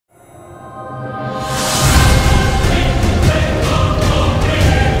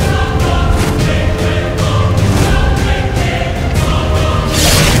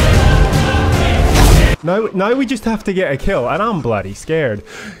Now we just have to get a kill, and I'm bloody scared.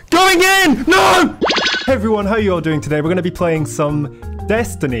 Going in! No! Hey everyone, how you all doing today? We're going to be playing some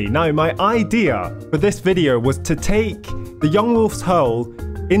Destiny. Now, my idea for this video was to take the Young Wolf's Hull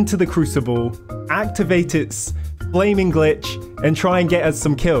into the Crucible, activate its flaming glitch, and try and get us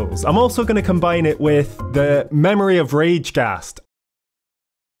some kills. I'm also going to combine it with the Memory of Ragegast.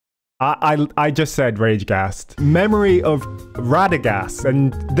 I just said Ragegast. Memory of Radagast,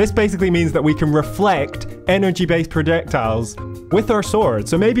 and this basically means that we can reflect energy-based projectiles with our sword.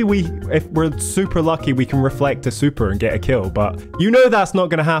 So maybe if we're super lucky, we can reflect a super and get a kill, but you know that's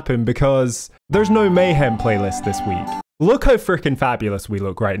not gonna happen because there's no Mayhem playlist this week. Look how freaking fabulous we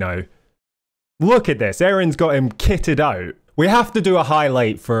look right now. Look at this, Aaron's got him kitted out. We have to do a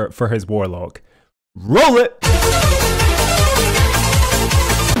highlight for his Warlock. Roll it!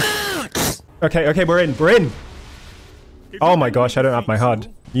 Okay, we're in. Oh my gosh, I don't have my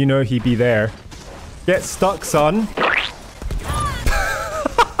HUD. You know he'd be there. Get stuck, son.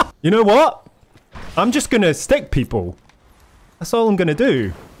 You know what? I'm just gonna stick people. That's all I'm gonna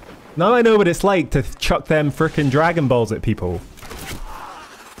do. Now I know what it's like to chuck them frickin' Dragon Balls at people.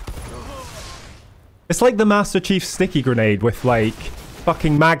 It's like the Master Chief sticky grenade with like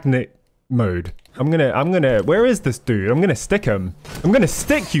fucking magnet mode. I'm gonna, where is this dude? I'm gonna stick him. I'm gonna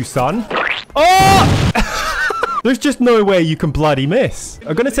stick you, son. Oh! There's just no way you can bloody miss.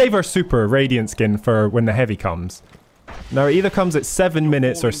 I'm gonna save our super Radiant skin for when the heavy comes. Now it either comes at 7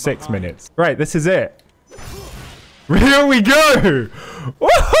 minutes or 6 minutes. Right, this is it. Here we go!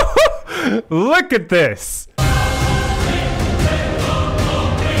 Look at this!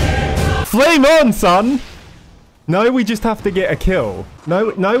 Flame on, son! Now we just have to get a kill.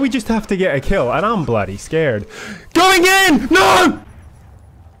 Now we just have to get a kill, and I'm bloody scared. Going in! No!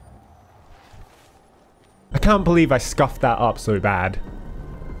 I can't believe I scuffed that up so bad.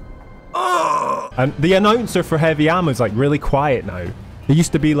 And the announcer for heavy ammo is like really quiet now. It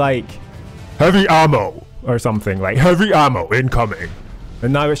used to be like, heavy ammo, or something, like heavy ammo incoming.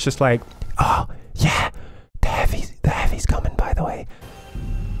 And now it's just like, oh, yeah, the heavy's coming, by the way.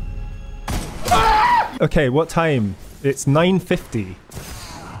 Okay, what time? It's 9:50.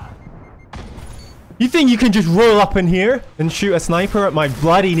 You think you can just roll up in here and shoot a sniper at my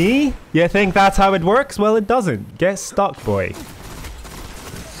bloody knee? You think that's how it works? Well, it doesn't. Get stuck, boy.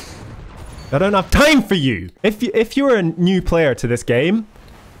 I don't have time for you. If you're a new player to this game,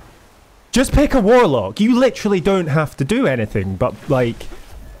 just pick a Warlock. You literally don't have to do anything but, like,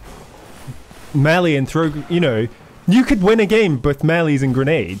 melee and throw, you know. You could win a game with melees and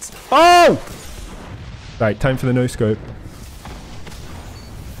grenades. Oh! Right, time for the no-scope.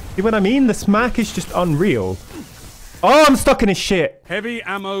 See what I mean? The smack is just unreal. Oh, I'm stuck in his shit. Heavy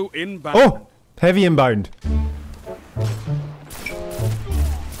ammo inbound. Oh, heavy inbound.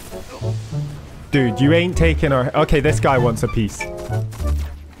 Dude, you ain't taking our... Okay, this guy wants a piece.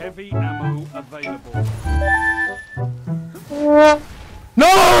 Heavy ammo available.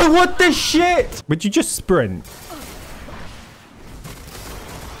 No, what the shit? Would you just sprint?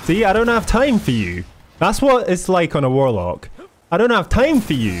 See, I don't have time for you. That's what it's like on a Warlock. I don't have time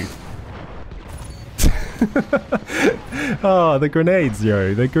for you. Oh, the grenades,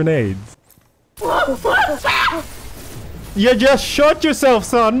 yo. The grenades. You just shot yourself,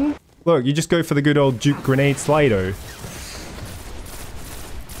 son. Look, you just go for the good old Duke grenade Slido.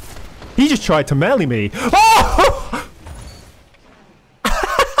 He just tried to melee me. Oh!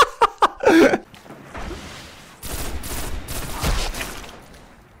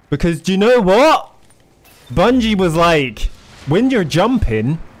 Because do you know what? Bungie was like, when you're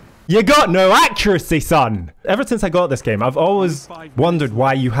jumping, you got no accuracy, son. Ever since I got this game, I've always wondered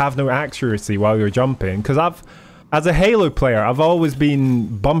why you have no accuracy while you're jumping. Because as a Halo player, I've always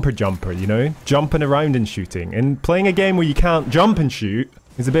been bumper jumper, you know? Jumping around and shooting. And playing a game where you can't jump and shoot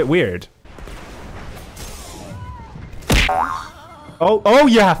is a bit weird. Oh, all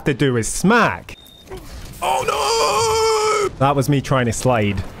you have to do is smack. Oh no! That was me trying to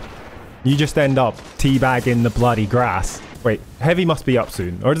slide. You just end up teabagging the bloody grass. Wait, heavy must be up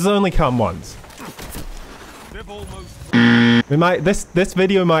soon. Or does it only come once? We might, this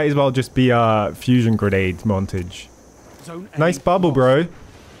video might as well just be a fusion grenade montage. Nice bubble, bro.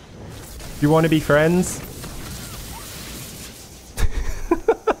 You want to be friends?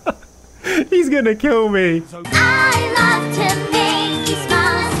 He's gonna kill me. I love to make you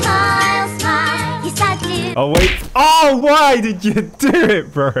smile, smile, smile. Yes, I do. Oh, wait. Oh, why did you do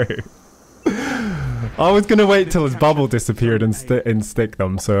it, bro? I was gonna wait till his bubble disappeared and stick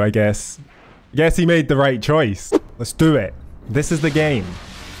them, so I guess he made the right choice. Let's do it. This is the game.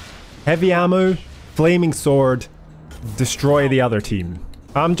 Heavy ammo, flaming sword, destroy the other team.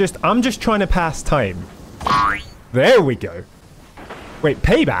 I'm just trying to pass time. There we go. Wait,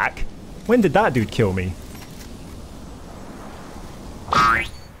 payback? When did that dude kill me?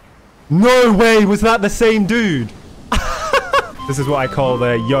 No way, was that the same dude? This is what I call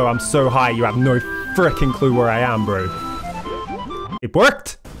the, yo, I'm so high, you have no freaking clue where I am, bro. It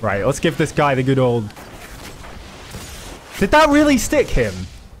worked. Right, let's give this guy the good old... Did that really stick him?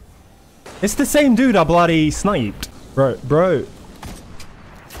 It's the same dude I bloody sniped. Bro.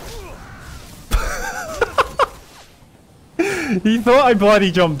 He thought I bloody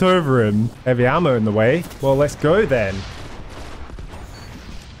jumped over him. Heavy ammo in the way. Well, let's go then.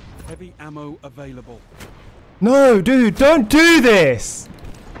 Heavy ammo available. No, dude, don't do this!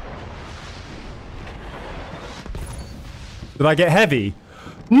 Did I get heavy?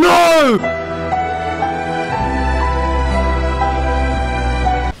 No!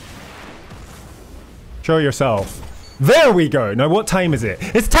 Show yourself. There we go. Now, what time is it?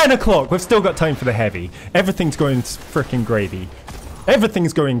 It's 10 o'clock. We've still got time for the heavy. Everything's going freaking gravy.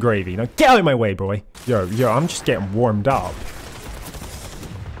 Everything's going gravy. Now, get out of my way, boy. Yo, I'm just getting warmed up.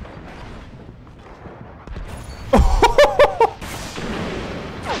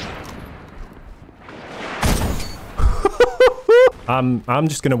 I'm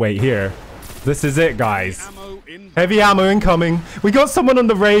just gonna wait here. This is it, guys. Heavy ammo incoming. We got someone on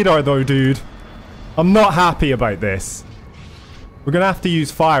the radar, though, dude. I'm not happy about this. We're gonna have to use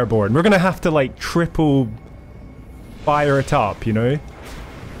Fireborn. We're gonna have to, like, triple fire it up, you know?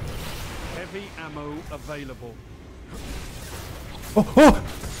 Heavy ammo available. Oh!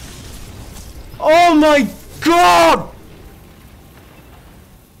 Oh my god!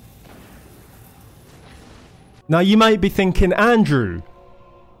 Now you might be thinking, Andrew,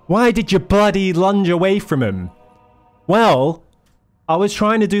 why did you bloody lunge away from him? Well, I was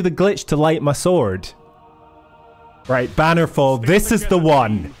trying to do the glitch to light my sword. Right, Bannerfall, this is the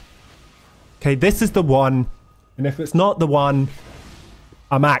one. Okay, this is the one. And if it's not the one,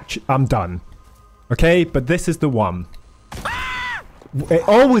 I'm done. Okay, but this is the one. It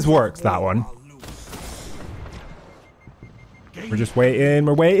always works, that one. We're just waiting,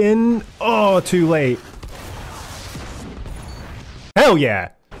 we're waiting. Oh, too late. Hell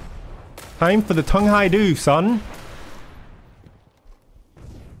yeah. Time for the tongue high do, son.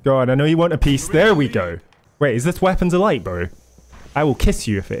 God, I know you want a piece. There we go. Wait, is this weapons of light, bro? I will kiss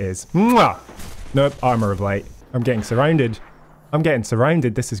you if it is. Mwah! Nope, armor of light. I'm getting surrounded. I'm getting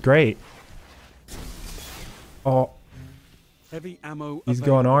surrounded. This is great. Oh. Heavy ammo He's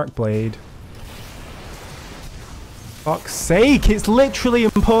got an arc blade. Fuck's sake, it's literally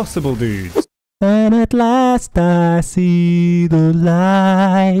impossible, dudes. And at last I see the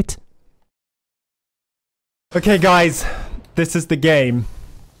light. Okay, guys. This is the game.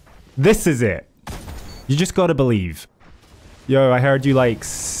 This is it. You just gotta believe. Yo, I heard you like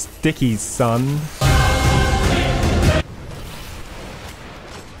stickies, son.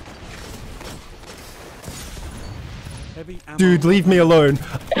 Dude, leave me alone.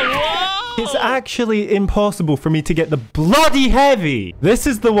 It's actually impossible for me to get the bloody heavy. This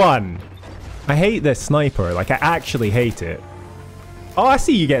is the one. I hate this sniper. Like, I actually hate it. Oh, I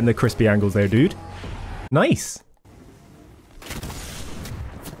see you getting the crispy angles there, dude. Nice.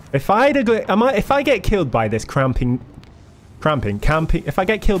 If I get killed by this if I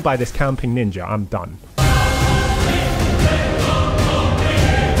get killed by this camping ninja, I'm done.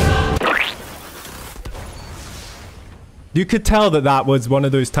 You could tell that that was one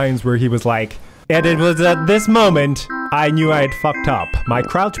of those times where he was like, and it was at this moment I knew I had fucked up. My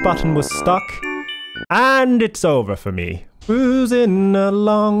crouch button was stuck, and it's over for me. Cruising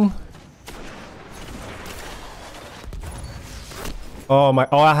along. Oh my,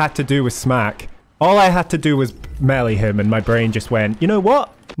 all I had to do was smack. All I had to do was melee him and my brain just went, you know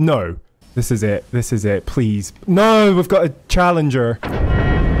what? No. This is it. This is it. Please. No, we've got a challenger.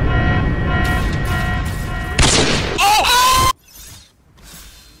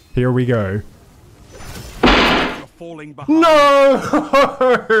 Here we go. You're falling behind. No!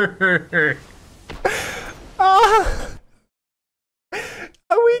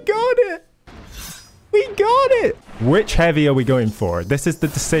 We got it! We got it! Which heavy are we going for? This is the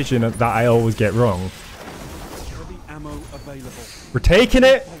decision that I always get wrong. Heavy ammo available. We're taking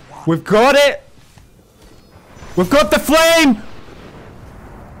it! We've got it! We've got the flame!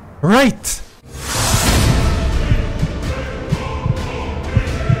 Right!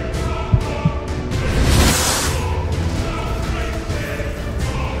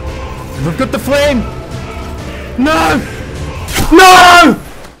 We've got the flame! No! No!